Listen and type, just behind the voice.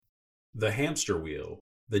the hamster wheel,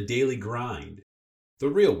 the daily grind, the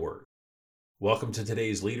real work. Welcome to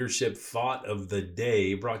today's leadership thought of the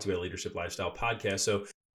day, brought to you by Leadership Lifestyle Podcast. So,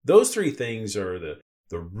 those three things are the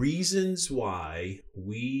reasons why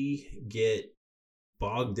we get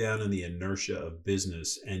bogged down in the inertia of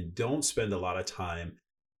business and don't spend a lot of time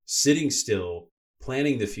sitting still,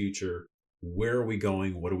 planning the future. Where are we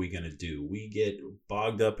going? What are we going to do? We get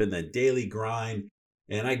bogged up in the daily grind,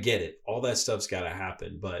 and I get it. All that stuff's got to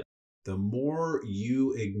happen. But the more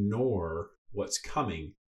you ignore what's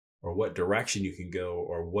coming or what direction you can go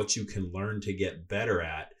or what you can learn to get better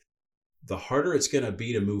at, the harder it's going to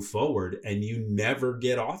be to move forward, and you never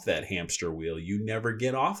get off that hamster wheel. You never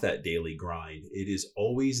get off that daily grind. It is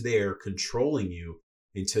always there controlling you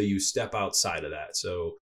until you step outside of that.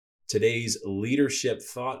 So today's leadership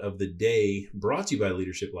thought of the day, brought to you by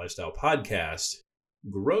Leadership Lifestyle Podcast: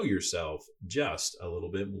 grow yourself just a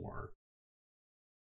little bit more.